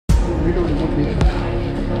So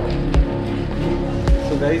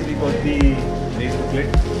guys, we got the race booklet.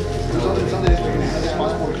 It's on the race booklet. It is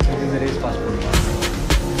passport. It is the race passport.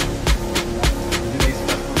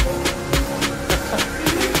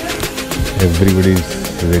 Everybody is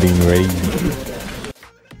getting ready.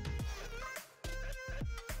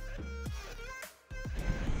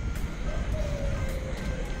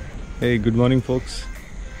 Hey, good morning folks.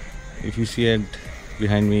 If you see it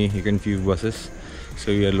behind me, you can see buses.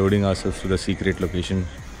 So we are loading ourselves to the secret location,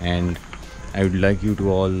 and I would like you to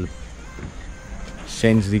all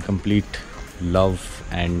sense the complete love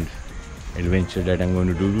and adventure that I'm going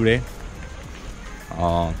to do today.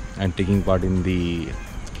 I'm taking part in the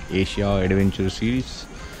Asia Adventure Series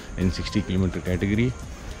in 60-kilometer category,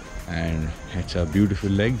 and it's a beautiful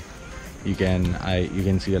leg. You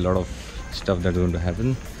can see a lot of stuff that's going to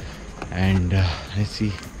happen, and let's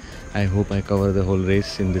see. I hope I cover the whole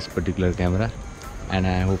race in this particular camera, and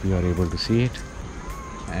I hope you are able to see it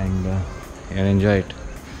and enjoy it.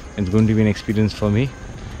 It's going to be an experience for me,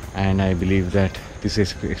 and I believe that this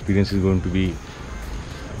experience is going to be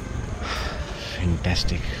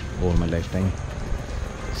fantastic over my lifetime.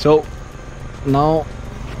 So now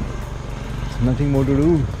nothing more to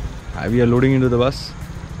do. We are loading into the bus.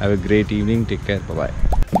 Have a great evening. Take care. Bye bye.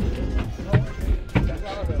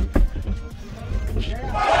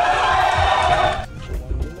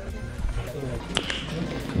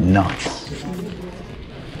 Nice.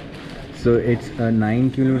 So it's a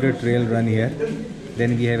 9-kilometer trail run here.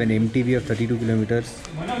 Then we have an MTB of 32 kilometers.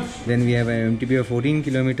 Then we have an MTB of 14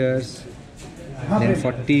 kilometers. Then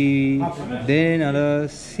 40. Then another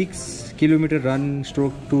 6-kilometer run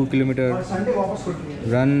stroke 2-kilometer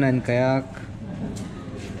run and kayak.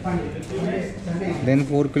 Then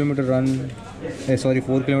 4-kilometer run.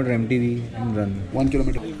 4-kilometer MTB and run. 1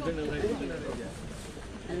 kilometer.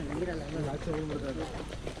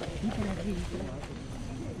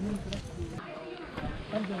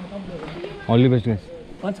 All the best, guys.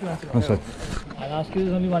 One second. Oh, sorry. I'll ask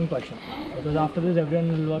you only one question, because after this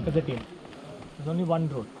everyone will work as a team. There's only one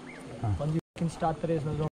rule. Once you can start the race,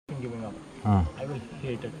 there's no giving up. I will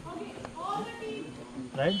hate it.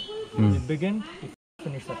 Right? You begin, you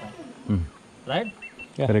finish the time. Right?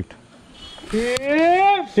 Yeah. Correct.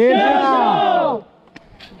 Team!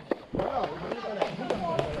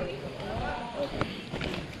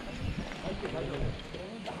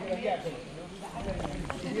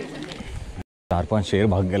 4-5 शेर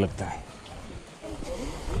भाग गया लगता है.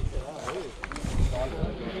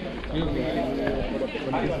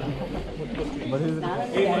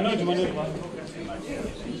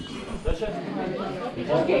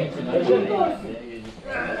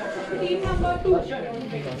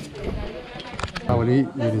 Only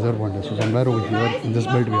the reserve one. So somewhere over here in this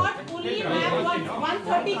belt we are. Only map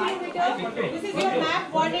 130 kilometers. This is your map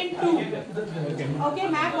 1 and 2. Okay,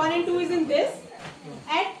 map 1 and 2 is in this.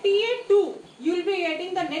 At TA2, you will be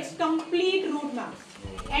getting the next complete route map.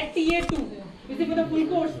 At TA2, this is for the full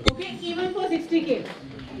course. Okay, even for 60k.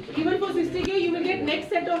 Even for 60k, you will get next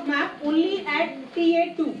set of map only at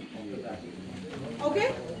TA2. Okay,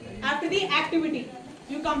 after the activity.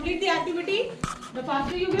 You complete the activity, the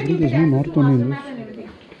faster you get, you get access to master map and everything.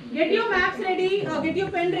 Get your maps ready, get your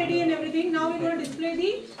pen ready and everything. Now we're going to display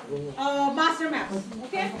the master maps.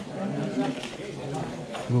 Okay?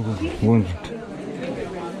 Go. 1 minute.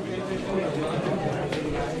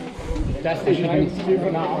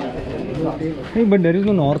 Hey, but there is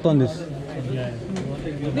no north on this.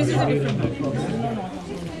 This is a different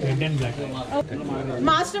Red and black.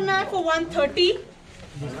 master map for 130.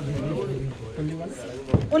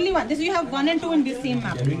 Only one. This you have 1 and 2 in this same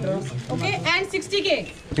map. Okay, and 60k.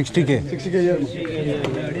 60k. 60k here.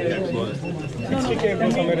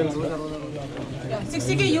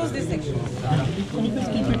 60k use this section. Can you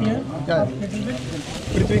just keep it here? Yeah.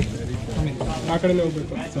 इधर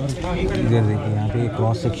देखिए, यहाँ पे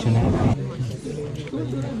cross section है.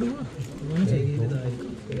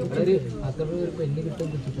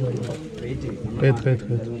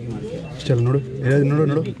 चल ನೋಡು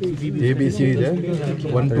ನೋಡು ABC ಇದೆ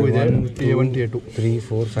 1 2 ಇದೆ A1 A2 3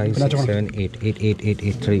 4 5 6 7 8 8 8 8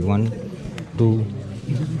 8 3 1 2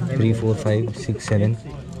 3 4 5 6 7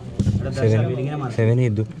 7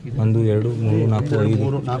 ಇದ್ದು 1 2 3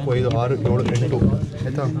 4 5 4 5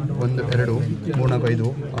 6 7 8 ಆಯ್ತಾ 1 2 3 4 5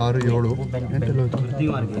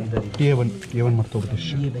 6 7 8 A1 ಮಾಡ್ತೋಗ್ಬಿಟ್ಟೆ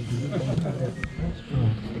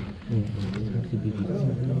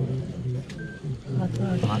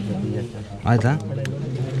ಆಯ್ತಾ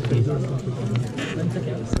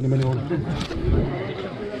ಮನೆ ಹೋಗೋಣ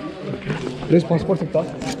ರೇಸ್ ಪಾಸ್ಪೋರ್ಟ್ ಸಿಗ್ತಾ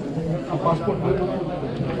ಪಾಸ್ಪೋರ್ಟ್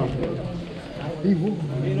ನೀವು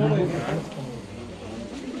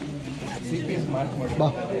ಬಾ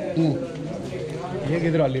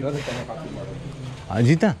ಹೇಗಿದ್ರು ಅಲ್ಲಿರೋದಕ್ಕೆ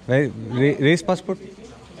Ajita, race passport.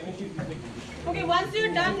 Okay, once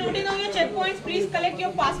you're done noting on your checkpoints, please collect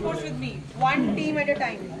your passports with me. One team at a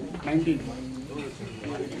time. 19.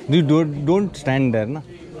 You don't stand there, na?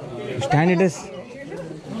 Stand at a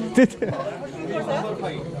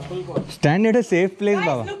stand at a safe place, Guys,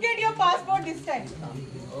 Baba. look at your passport this time.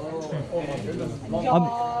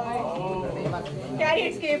 Carry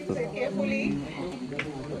it carefully.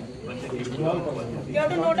 You have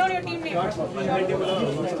to note down your team name.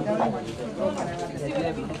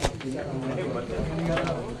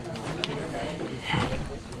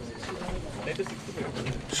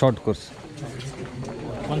 Short course.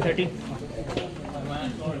 130.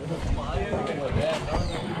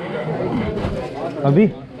 Abhi.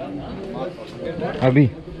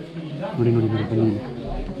 ನೋಡಿ ಬನ್ನಿ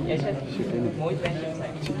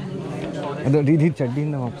ಅದು ಇದು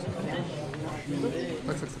ಚಡ್ಡಿಯಿಂದ ವಾಪಸ್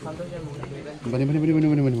ಬನ್ನಿ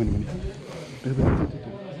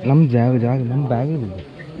ನಮ್ಮ ಜಾಗ ನಮ್ಮ bag ಇದೆ.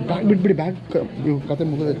 ಬ್ಯಾಗ್ ಬಿಟ್ಬಿಡಿ, ಬ್ಯಾಗ್ ಕತೆ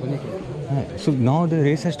ಮುಗಿದೈತೆ ಬನ್ನಿ. So now the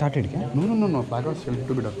race has started, yeah? No, bag was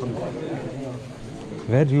to be done.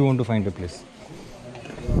 Where do you want to find a place?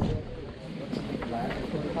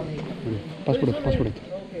 Passport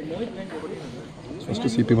first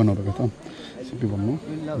CP1 ಹೋಗ್ಬೇಕಾಯ್ತಾ? CP1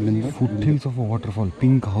 ಇಲ್ಲಿಂದ Foothills of a waterfall,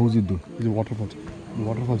 pink house ಇದ್ದು. ಇದು water falls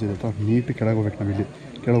ಇದೆ ಆಯ್ತಾ? ನೀಟಾಗಿ ಕೆಳಗೆ ಹೋಗ್ಬೇಕು. ನಾವು ಇಲ್ಲಿ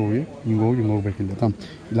ಕೆಳಗೆ ಹೋಗಿ ಹಿಂಗೆ ಹೋಗ್ಬೇಕು ಇಲ್ಲಿ ಆಯ್ತಾ?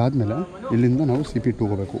 ಇದಾದಮೇಲೆ ಇಲ್ಲಿಂದ ನಾವು CP2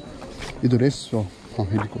 ಹೋಗಬೇಕು. ಇದು ರೇಸ್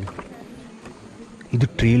ಇಲ್ಲಿ ಕೊಡಿ. ಇದು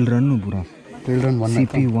ಟ್ರೇಲ್ ರನ್ ಪೂರ. Trail run 1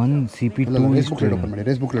 CP1 CP2 race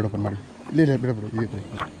booklet open ಮಾಡಿ ಇಲ್ಲಿ ಬಿಡಬ್ರು ಇದೆ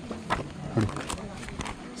ನೋಡಿ.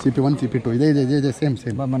 CP1 CP2 ಇದೆ ಸೇಮ್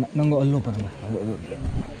ನಂಗೆ ಅಲ್ಲಿ ಓಪನ್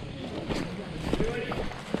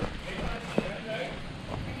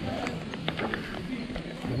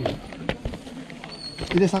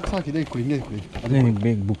ಇದೆ ಸಾಕು ಇದೆ ಇಟ್ಕೊಳ್ಳಿ, ಹಿಂಗೆ ಇಟ್ಕೊಳ್ಳಿ.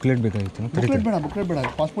 ಬೇಕು ಬುಕ್ಲೆಟ್ ಬೇಕಾಗಿತ್ತು. ಬುಕ್ಲೆಟ್ ಬೇಡ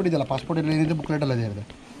ಪಾಸ್ಪೋರ್ಟ್ ಇದೆಯಲ್ಲ, ಪಾಸ್ಪೋರ್ಟ್ ಎಲ್ಲ ಏನಿದೆ ಬುಕ್ಲೆಟ್ ಎಲ್ಲ ಇದೆ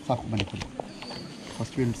ಸಾಕು. ಬನ್ನಿ ಕೊಡಿ.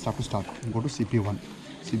 First will start go to CP1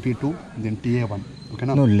 CP2 then TA1. Okay,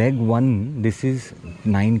 no, leg 1 this is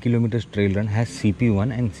 9 kilometers trail run has CP1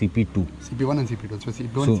 and CP2. CP1 and CP2. So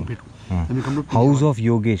CP1 and CP2. Then we come to House of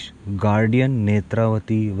Yogesh, Guardian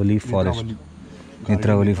Netravati Valley Forest.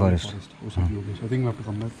 Netravali Forest. House of Yogesh. I think we have to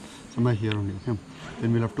come back somewhere here only. Okay. Then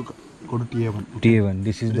we'll have to go to TA1. Okay? TA1.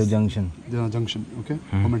 This is the junction. The junction. Okay.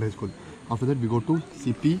 Government High School. After that we go to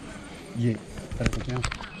CPA. Correct. Okay.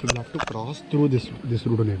 So we'll have to cross through this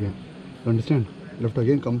route only again. You understand? We'll have to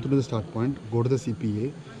again come through the start point, go to the CPA,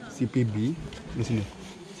 CPB, listen here,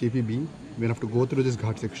 CPB, we'll have to go through this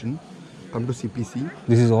ghat section, come to CPC.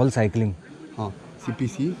 This is all cycling.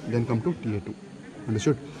 CPC, then come to TA2.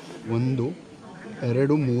 Understood? 1, 2, 3,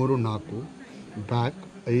 4, back,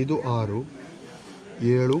 5,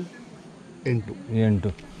 6, 7, 8.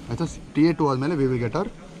 ಆಯ್ತಾ? TA2 ಆದಮೇಲೆ we will get our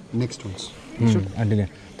next ones. ಅಡ್ಡಿಲ್ಲ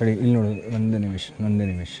ತಡಿ, ಇಲ್ಲಿ ನೋಡು, ಒಂದೇ ನಿಮಿಷ.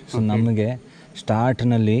 So ನಮಗೆ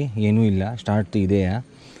ಸ್ಟಾರ್ಟ್ನಲ್ಲಿ ಏನೂ ಇಲ್ಲ, ಸ್ಟಾರ್ಟ್ ಇದೆಯಾ?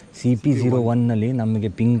 CP01ನಲ್ಲಿ ನಮಗೆ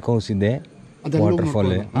ಪಿಂಕ್ ಹೌಸ್ ಇದೆ,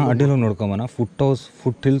 ವಾಟರ್ಫಾಲ್. ಅಡ್ಡಿಲ್ಲ ನೋಡ್ಕೊಂಬನ.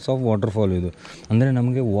 ಫುಟ್ ಹಿಲ್ಸ್ ಆಫ್ ವಾಟರ್ಫಾಲ್ ಇದು. ಅಂದರೆ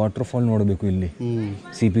ನಮಗೆ ವಾಟರ್ಫಾಲ್ ನೋಡಬೇಕು ಇಲ್ಲಿ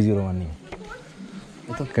CP01.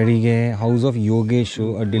 ಕಡೆಗೆ ಹೌಸ್ ಆಫ್ ಯೋಗೇಶು,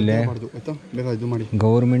 ಅಡ್ಡಿಲ್ಲ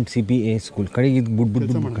ಗೌರ್ಮೆಂಟ್ CPA ಸ್ಕೂಲ್ ಕಡೆಗೆ ಇದು ಬುಡ್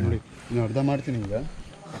ಅರ್ಧ ಮಾಡ್ತೀನಿ ಈಗ.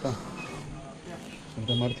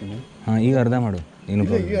 ಈಗ ಅರ್ಧ ಮಾಡು. ಏನು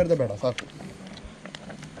ಈಗ ಅರ್ಧ ಬೇಡ, ಸಾಕು.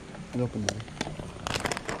 ಇದು ಓಪನ್ ಮಾಡಿ.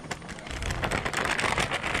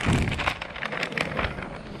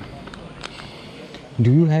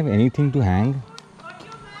 Do you have anything to hang?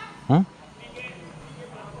 Huh?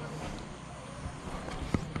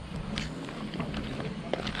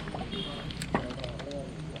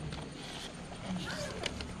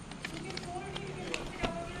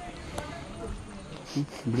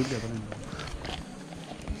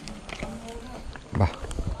 ಬಾ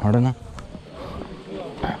ಮಾಡೋಣ.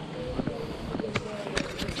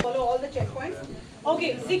 Follow all the checkpoints.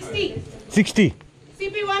 Okay, 60. 60.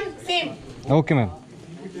 CP1 same. Okay, ma'am.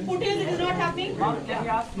 Foothills it is not happening. Yeah.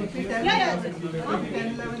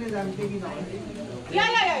 10-11 is empty.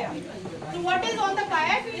 Yeah. So what is on the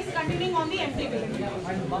kayak is continuing on the empty wheel.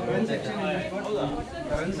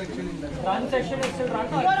 Run section is still run.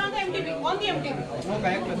 You are on the empty wheel. On the empty wheel. No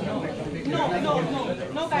kayak plus.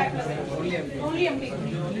 No kayak plus. Only empty.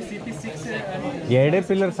 Only CP6. ಎರಡೇ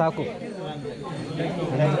pillar ಸಾಕು.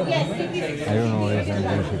 Yes, CP6. I don't know what is that.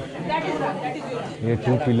 That is right. That is yours. Yeah,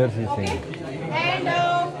 2 pillars is saying. And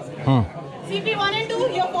CP1 and 2,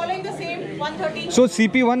 you are following the same 130. So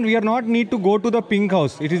CP1 we are not need to go to the pink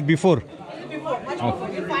house. It is before. Before, much before.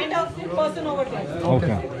 You find a person over there.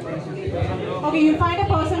 Okay. Okay, you find a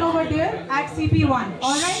person over there at CP1.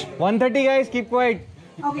 All right. 130 guys, keep quiet.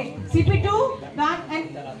 Okay, CP2, back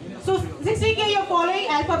and so 60K you're following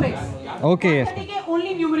alphabets. Okay, yes. 30K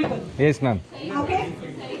only numerical. Yes, ma'am. Okay,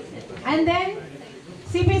 and then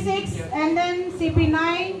CP6 and then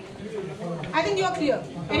CP9. I think you are clear.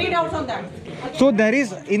 Any doubts on that? Okay. So there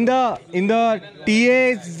is in the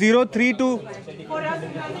TA03 to For us, you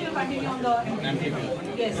continue on the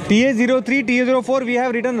yes. TA03, TA04 we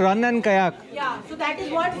have written run and kayak. Yeah, so that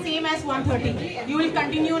is what same as 130. You will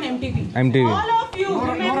continue on MTB. MTB. All of you,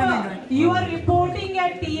 remember, you are reporting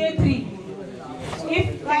at TA3. If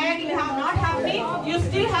kayak is not happening, you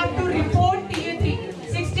still have to report TA3.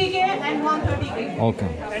 60K and 130K.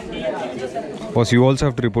 Okay. Boss, you also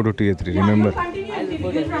have to report to TA3, remember. You continue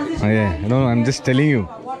MTB. You transition. Yeah, no, I'm just telling you.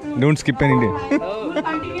 Don't skip any day. You will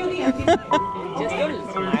continue the MTB. Just don't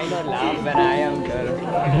smile or laugh when I am there.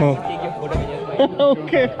 No. Take your photo with your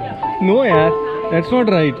Okay. No, yaar. That's not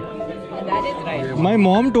right. That is right. My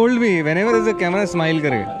mom told me whenever there's a camera, smile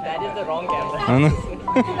kare. That is the wrong camera. Huh?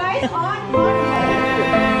 So guys, on.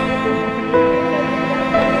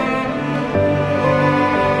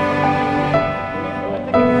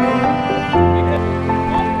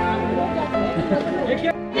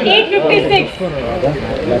 8:56,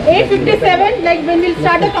 8:57. Like when we'll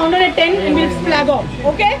start the countdown at 10, and we'll flag off.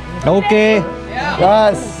 Okay? Okay.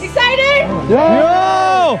 Yes. Excited? Yo!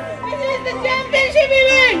 This is the championship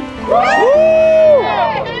event. Woo!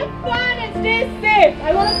 Have fun and stay safe.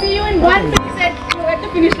 I want to see you in one piece at the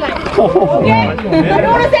finish line. Okay? I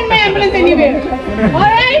don't want to send my ambulance anywhere.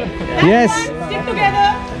 All right? Have Yes. fun, stick together.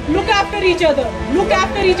 Look after each other. Look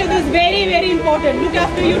after each other is very, very important. Look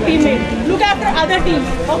after your teammates. Look after other teams.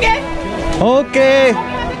 Okay? Okay. Okay,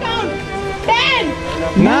 on the count. 10,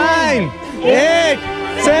 9, 8,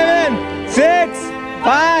 7, 6,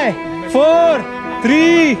 5, 4,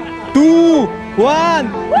 3, 2,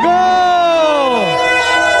 1, go!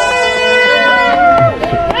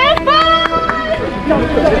 have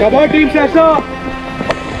fun! Come on, Team Sasha!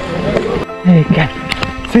 Hey, cat.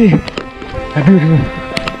 See, a beautiful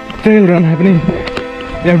trail run happening.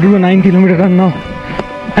 We have to do a 9-kilometer run now,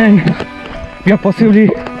 and we are possibly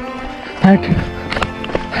at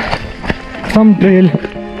some trail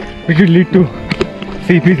which will lead to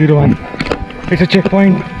CP01. It's a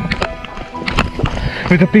checkpoint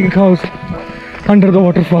with a pink house under the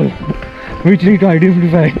waterfall, which need to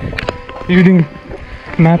identify using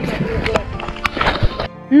maps.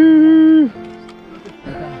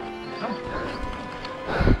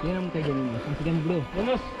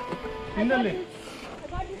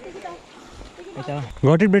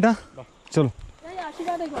 Got it, बेटा? चलो।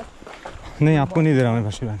 नहीं, आपको नहीं दे रहा मैं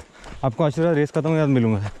आशीर्वाद। आपको आशीर्वाद रेस खत्म हो गया तो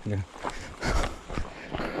मिलूंगा।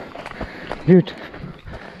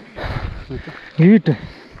 Give it.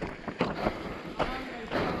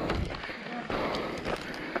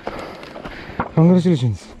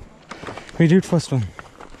 Congratulations. We did first one.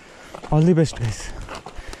 All the best, guys.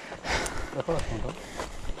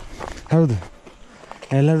 ಹೌದು,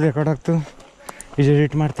 ಎಲ್ಲರೂ ರೆಕಾರ್ಡ್ ಆಗ್ತು. ಇದು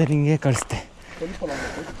ಎಡಿಟ್ ಮಾಡ್ತಾರೆ, ಹಿಂಗೆ ಕಳಿಸ್ತೆ.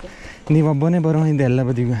 ನೀವೊಬ್ಬನೇ ಬರೋ ಹಿಂದೆ ಎಲ್ಲ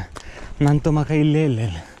ಬದಿಗ ನಂತು ಮಕ ಇಲ್ಲೇ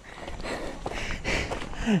ಇಲ್ಲ.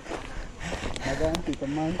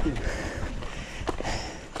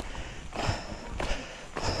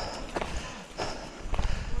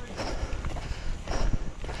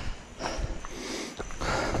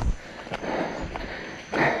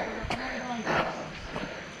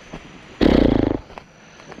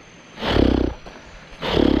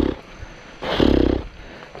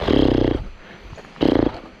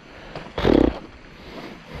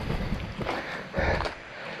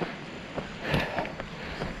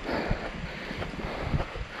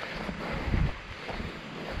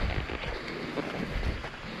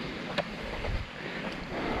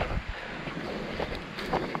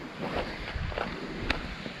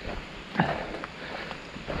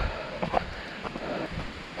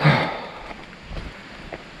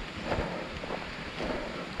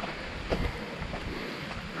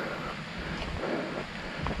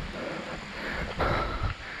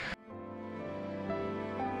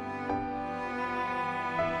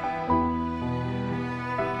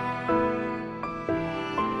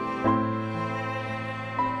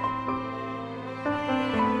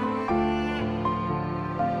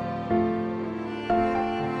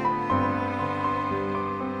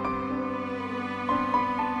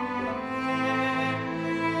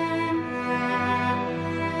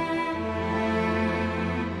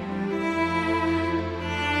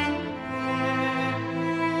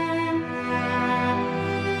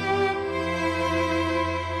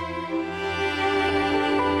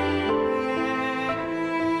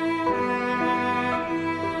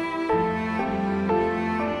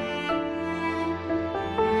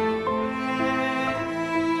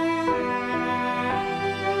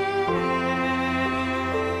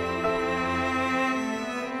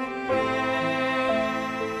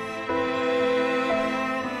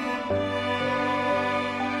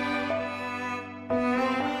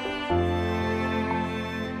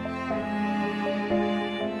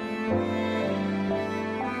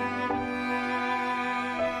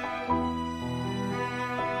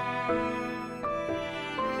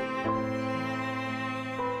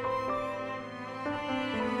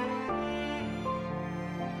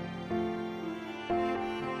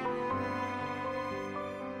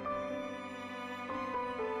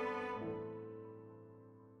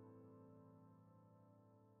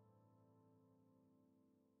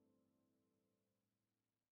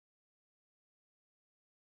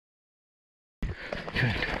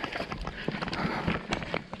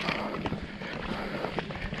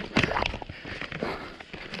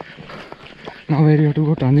 Now where you have to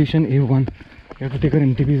go transition A1. You have to take our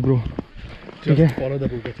MTPs, bro. Just follow the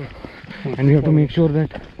route. That's all. And we have to make sure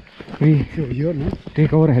that we So here, no?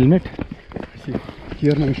 take our helmet, See,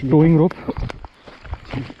 here now we should towing rope.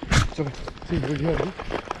 So, see, over here, no?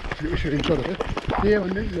 You should ensure that. See,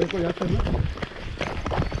 one minute, let's go, yeah, no?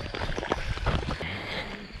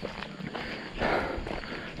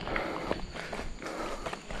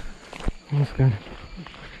 Namaskar.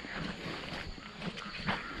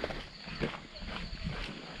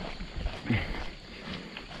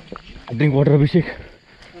 Drink water, Abhishek.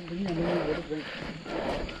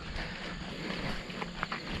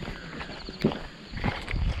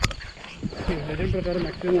 Legend प्रकार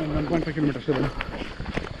maximum 1.5 kilometers से बना.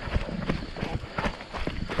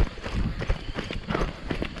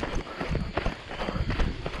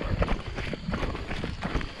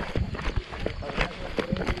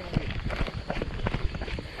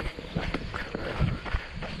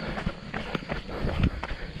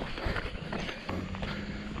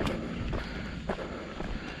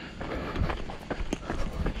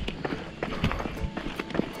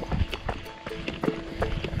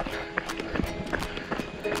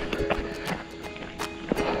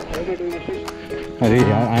 Arey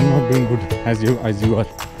yaar, I'm not doing good as you are.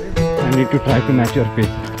 I need to try to match your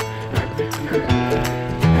pace.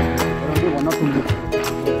 One or two minutes.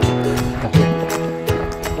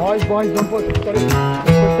 Boys, don't put.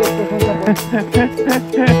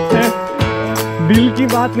 दिल की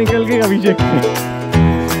बात निकल गई अभिषेक से.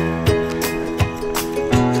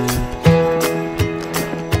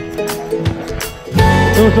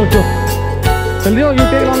 So. जल्दी हो, you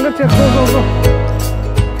take longer steps. Go.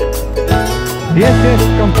 Yes,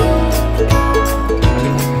 come.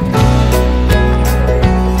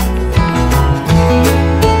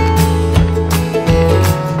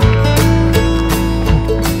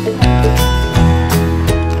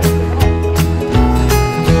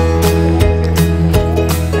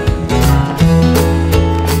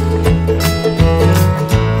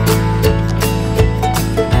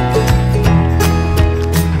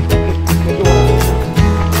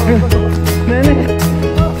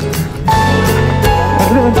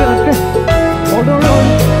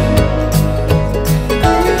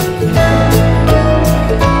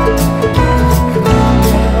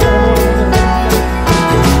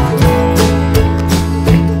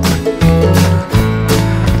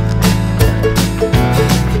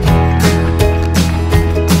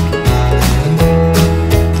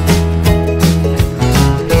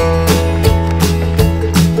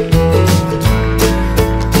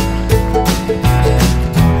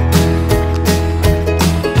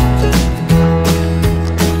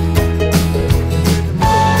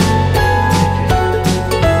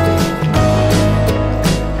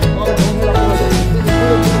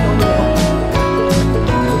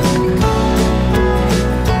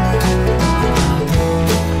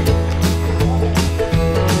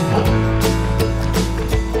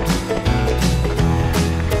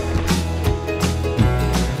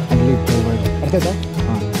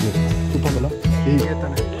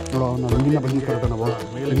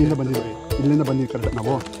 ಇಲ್ಲಿಂದ ಬಂದಿದ್ದು ಕರೆಕ್ಟ್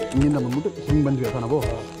ನಾವು ಹಿಂಗಿಂದ ಬಂದ್ಬಿಟ್ಟು ಹಿಂಗೆ ಬಂದ್ವಿ ಅಕ್ಕ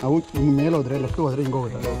ನಾವು ಹಿಂಗೆ ಮೇಲೆ ಹೋದ್ರೆ ಲೆಫ್ಟ್ ಹೋದ್ರೆ ಹಿಂಗೆ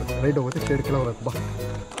ಹೋಗುತ್ತೆ ರೈಟ್ ಹೋಗುತ್ತೆ ಸ್ಟ್ರೇಟ್ ಕೆಳಗೆ ಹೋಗುತ್ತೆ ಬಾ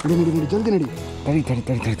ನಡಿ ಜಲ್ದಿ ನಡಿ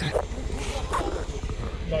ತಡಿ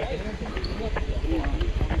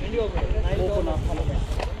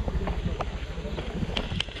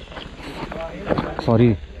Sorry,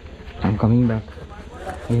 I'm coming back.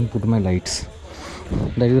 I didn't put my lights.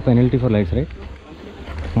 That is the penalty for lights, right?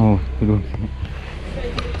 Oh, you don't.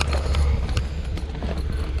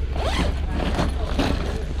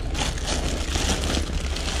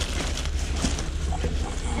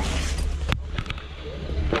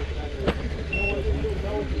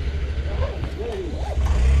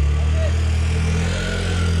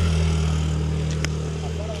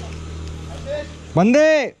 ಬಂದೆ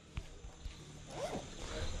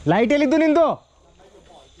ಲೈಟ್ ಎಲ್ಲಿದ್ದು ನಿಂದು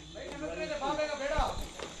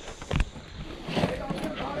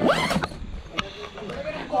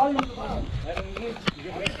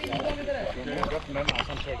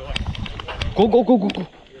ಗೋ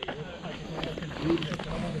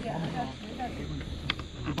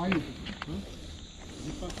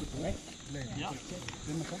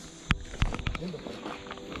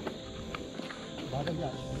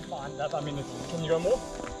Can you go more?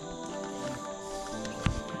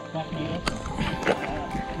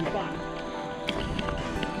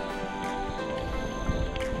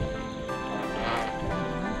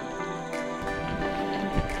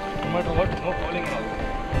 No matter what, no falling out.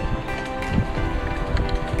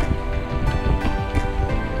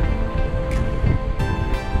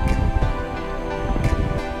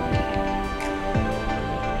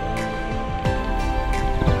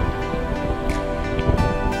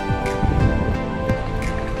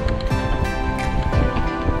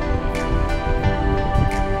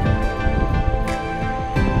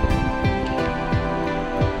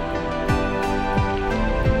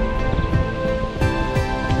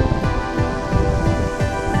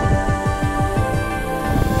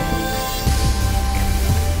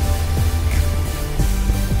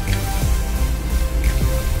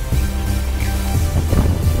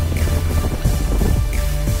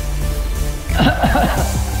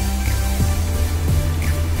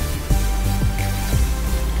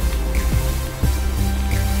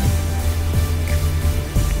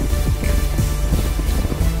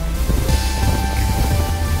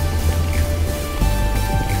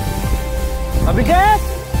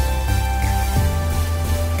 Abhishek!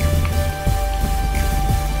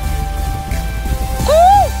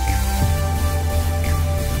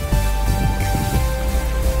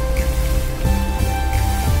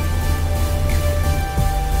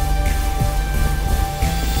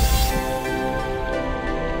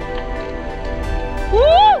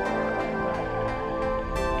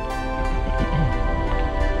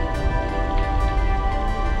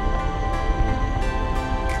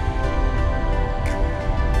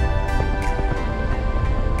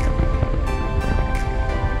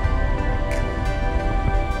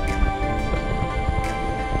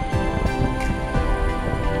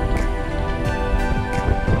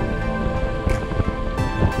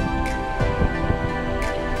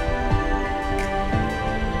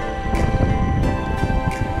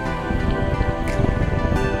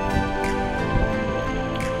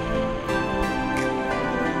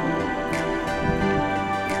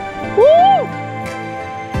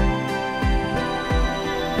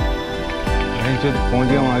 पहुंच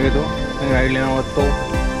गया हूँ आगे तो ride लेना हो तो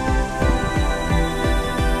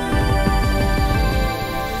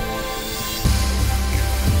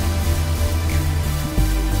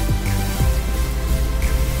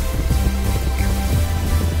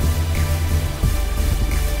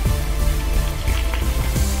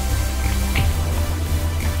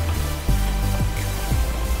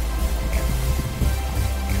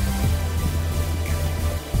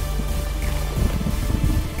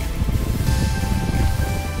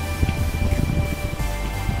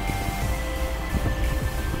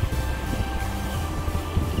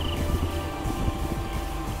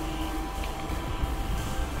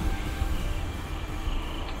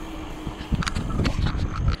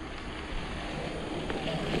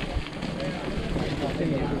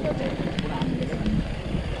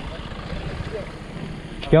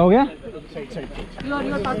क्या हो गया?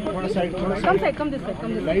 Your passport. Come side, come this side.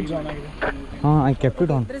 Lights on. हाँ, I kept it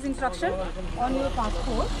on. There is instruction on your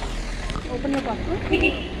passport. Open your passport.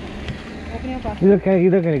 Open your passport. इधर करे,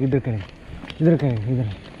 इधर करे, इधर करे, इधर करे, इधर.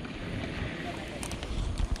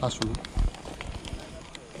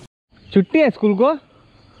 छुट्टी है स्कूल को?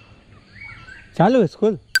 चालू है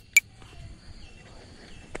स्कूल?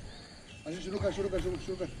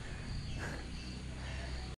 शुरू कर.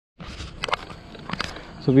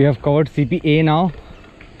 So we have covered CPA now.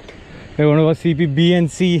 We're going to go CPB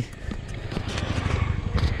and C.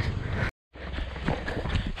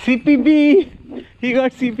 CPB! He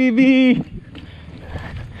got CPB!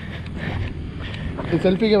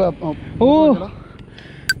 Selfie के बाद. Oh!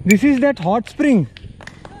 This is that hot spring.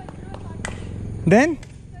 Then?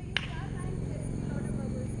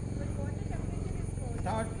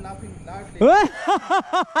 Start laughing.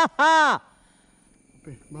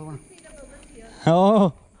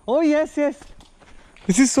 Oh, oh yes, yes.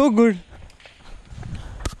 This is so good.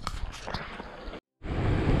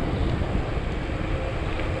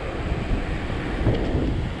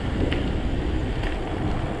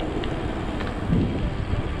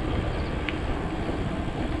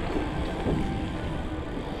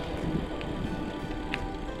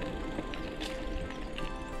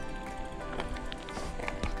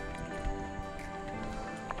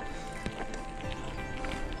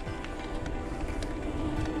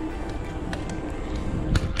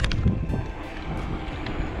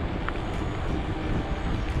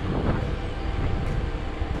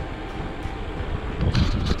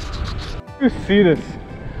 You see this?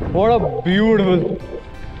 What a beautiful,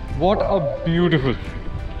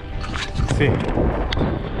 see,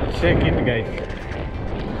 check it guys.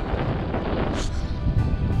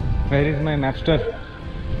 Where is my Mapster?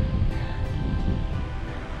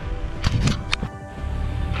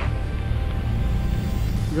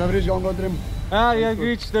 You have reached Gangandrim. Ah, we have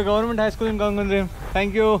reached the government high school in Gangandrim.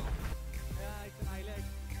 Thank you.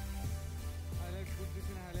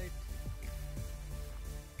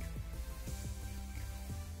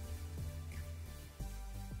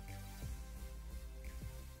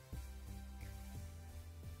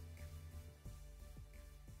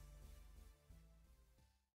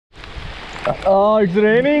 Oh, it's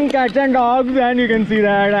raining cats and dogs, and you can see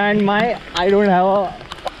that. And I don't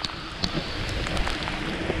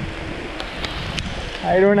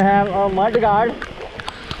have a mud guard.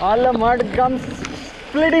 All the mud comes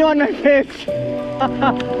splitting on my face.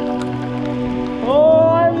 Oh,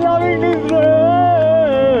 I'm loving this rain.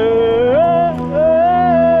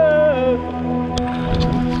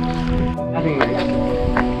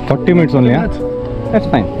 40 minutes only, yeah? That's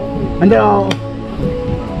fine. And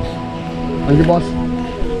thank you, boss.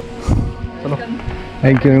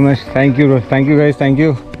 Thank you very much. Thank you, thank you guys. Thank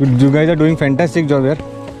you. You guys are doing fantastic job here.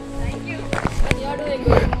 Thank you. You're doing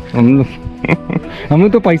good. हम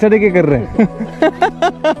लोग तो पैसा देके कर रहे हैं.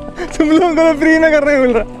 तुम लोगों को तो फ्री में कर रहे हैं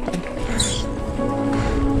मिल रहा.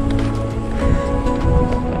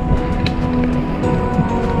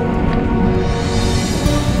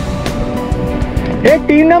 ये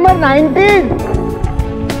टीम नंबर 19.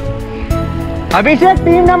 अभिषेक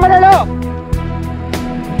टीम नंबर हेलो.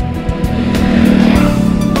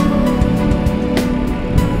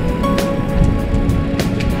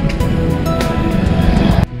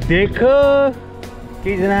 देखो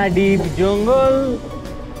कितना डीप जंगल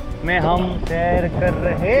में हम सैर कर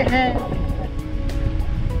रहे हैं.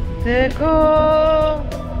 देखो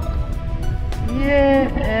ये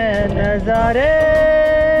है नजारे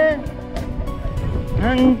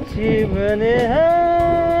पंछी बने हैं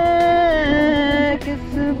किस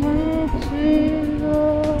पंछी को.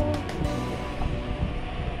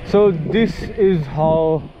 So this is how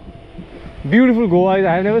beautiful Goa is. I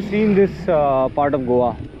have never seen this part of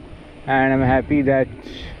Goa. And I'm happy that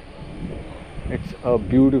it's a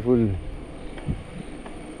beautiful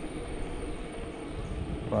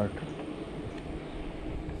part.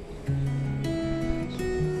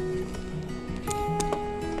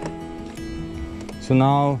 So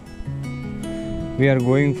now we are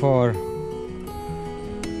going for,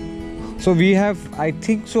 so we have, I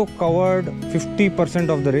think so, covered 50%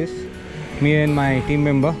 of the race, me and my team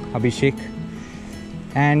member Abhishek.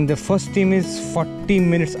 And the first team is 40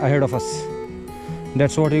 minutes ahead of us.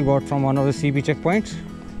 That's what we got from one of the CP checkpoints.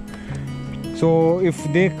 So if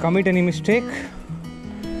they commit any mistake,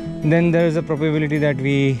 then there is a probability that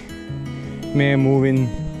we may move in.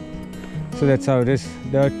 So that's how it is.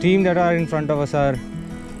 The team that are in front of us are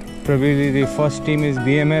probably, the first team is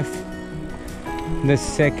BMF. The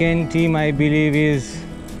second team I believe is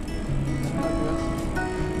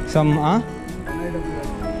some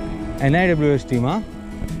NIWS team, huh?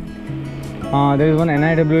 There is one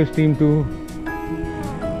NIWS team too,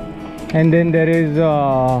 and then there is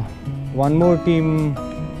one more team,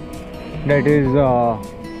 that is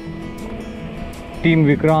Team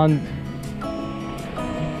Vikrant.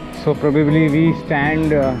 So probably we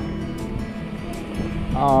stand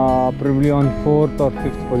probably on 4th or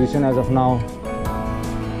 5th position as of now.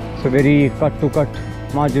 So very cut to cut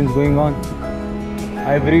margins going on.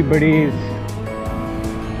 Everybody is,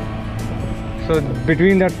 so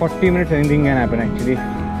between that 40 minutes anything can happen actually.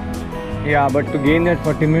 Yeah, but to gain that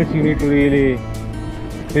 40 minutes you need to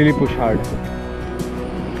really push hard.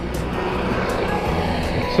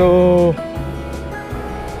 So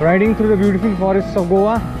riding through the beautiful forests of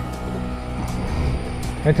Goa,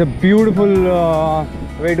 it's a beautiful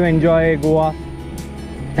way to enjoy Goa.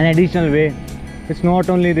 An additional way. It's not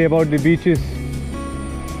only about the beaches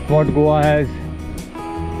what Goa has,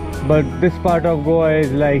 but this part of Goa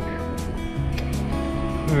is like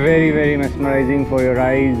very mesmerizing for your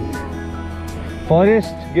eyes.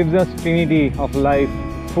 Forest gives us trinity of life: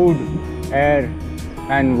 food, air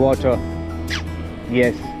and water.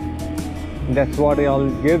 Yes, that's what it all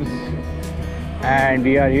gives, and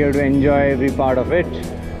we are here to enjoy every part of it.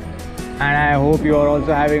 And I hope you are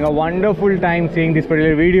also having a wonderful time seeing this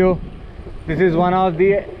particular video. This is one of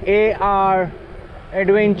the AR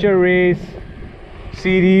Adventure Race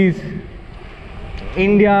series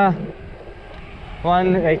India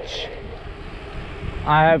 1H.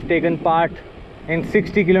 I have taken part in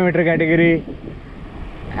 60-kilometer category,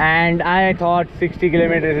 and I thought 60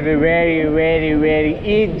 kilometers would be very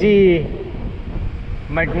easy,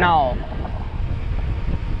 but now,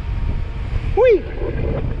 whee!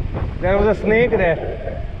 There was a snake there.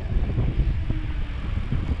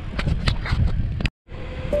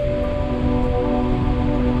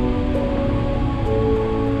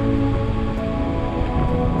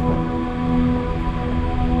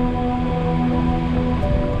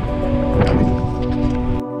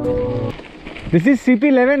 This is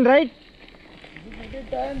CP11, right?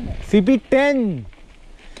 CP10.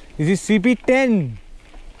 This is CP10.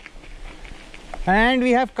 And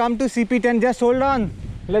we have come to CP10. Just hold on.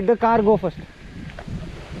 Let the car go first.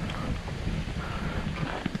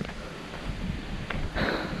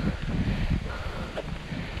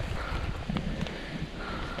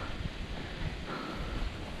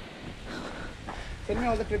 Send me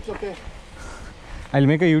all the clips, okay? I'll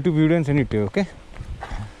make a YouTube video and send it to you, okay?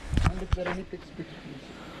 And if there are any pics, please.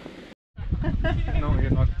 No,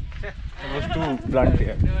 you're not. That was too blunt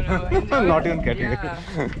here. I'm not even getting it.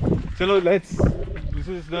 Chalo, let's. This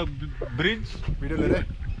is the bridge. Video le rahe?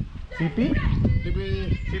 CP? CP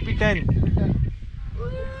CP10.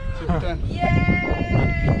 CP10.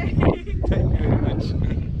 Thank you very much.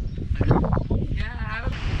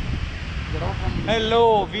 Hello,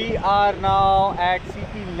 we are now at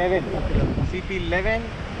CP11. CP11,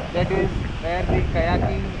 that is where the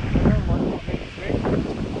kayaking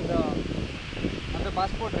on the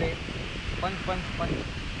passport race. Punch.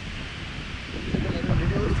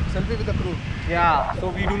 Selfie with the crew. Yeah, so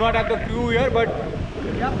we do not have the crew here, but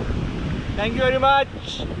yeah. Thank you very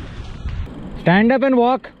much. Stand up and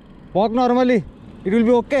walk. Walk normally. It will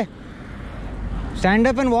be okay. Stand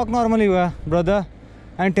up and walk normally, brother.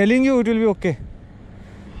 I'm telling you, it will be okay.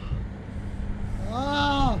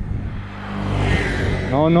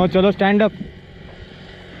 No, chalo, stand up.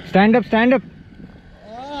 Stand up.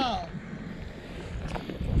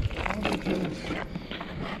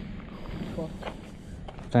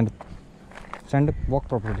 Stand up, walk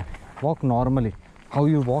properly. Walk normally. How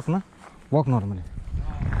you walk, na? Walk normally.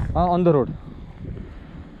 On the road.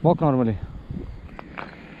 Walk normally.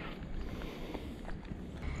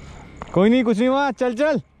 कोई नहीं, कुछ नहीं हुआ.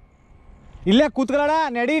 चल इल्ले कूत्कलाड़ा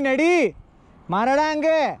नेडी माराड़ा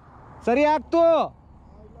हंगे सरी ಆಗ್ತು.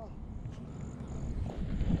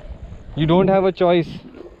 You don't have a choice.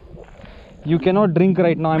 You cannot drink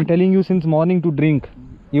right now. I'm telling you since morning to drink.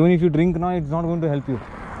 Even if you drink now, it's not going to help you.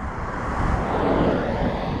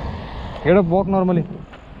 Get up, walk normally.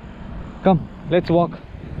 Come, let's walk.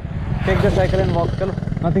 Take the cycle and walk. Chalo,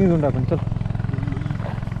 nothing is going to happen. Chalo.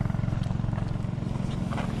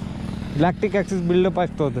 Lactic acid build-up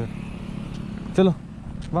ಆಗ್ತಾ ಇದೆ. Chalo,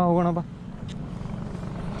 ಬಾ ಹೋಗೋಣ ಬಾ.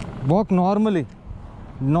 Walk normally.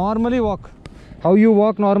 Normally walk. How you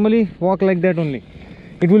walk normally, walk like that only.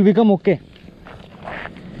 It will become okay.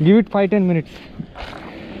 Give it 5-10 minutes.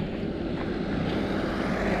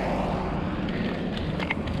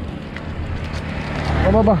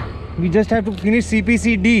 Oh Baba, we just have to finish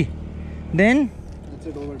CPCD. Then That's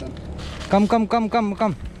it, over done.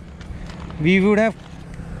 Come. We would have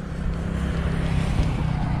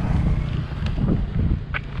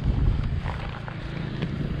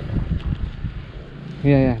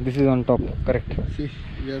yeah, this is on top, correct. See,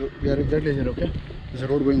 we are exactly here, okay? There's a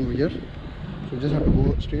road going over here. So you just have to go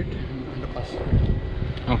straight and pass.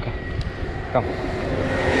 Okay, come.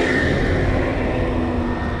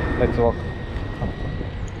 Let's walk.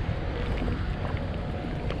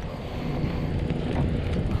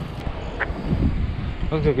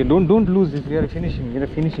 Okay, don't lose this. We are finishing.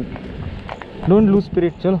 Don't lose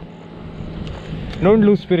spirit, chalo. Don't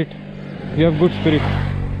lose spirit. You have good spirit.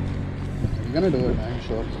 You're gonna do it, I'm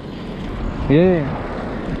sure. Yeah.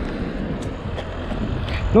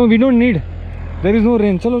 No, we don't need. There is no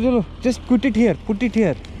rain. Chalo. Just put it here.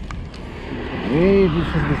 Hey, this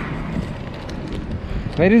is this.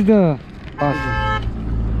 Where is the pass?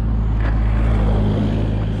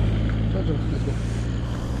 Let's go.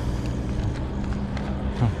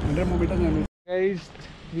 100 more meters and Guys,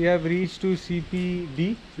 we have reached to CPD.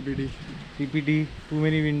 Too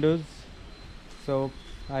many windows. So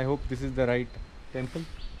I hope this is the right temple.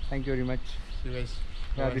 Thank you very much. see you guys.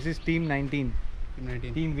 Yeah, this is team 19.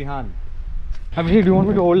 19. Team Vihaan. Abhishek, do you want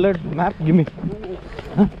me to hold that map? Give me.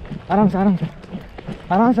 Huh? Aram se.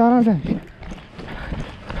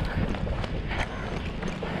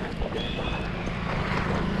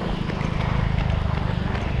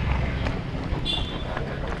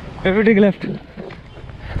 Everything left.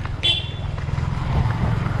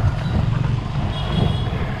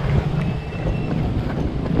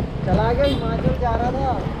 चला गया हिमाचल जा रहा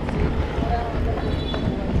था.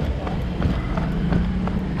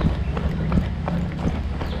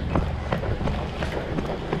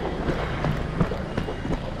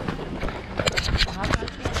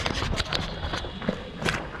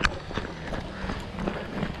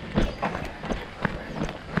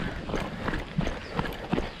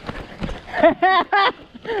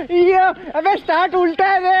 ये अबे start उल्टा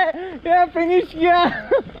है ये फिनिश किया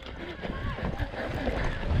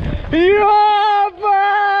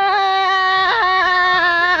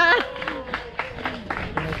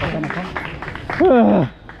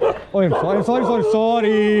Oh, I'm sorry.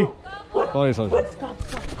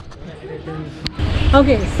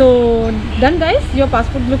 Okay, so done guys, your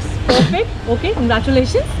passport looks perfect. Okay,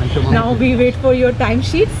 congratulations. Now we wait for your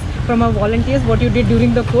timesheets from our volunteers, what you did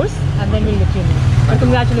during the course, and then we'll let you know. But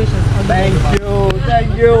congratulations. Thank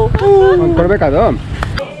you. ಕೊಡ್ಬೇಕಾ ಅದು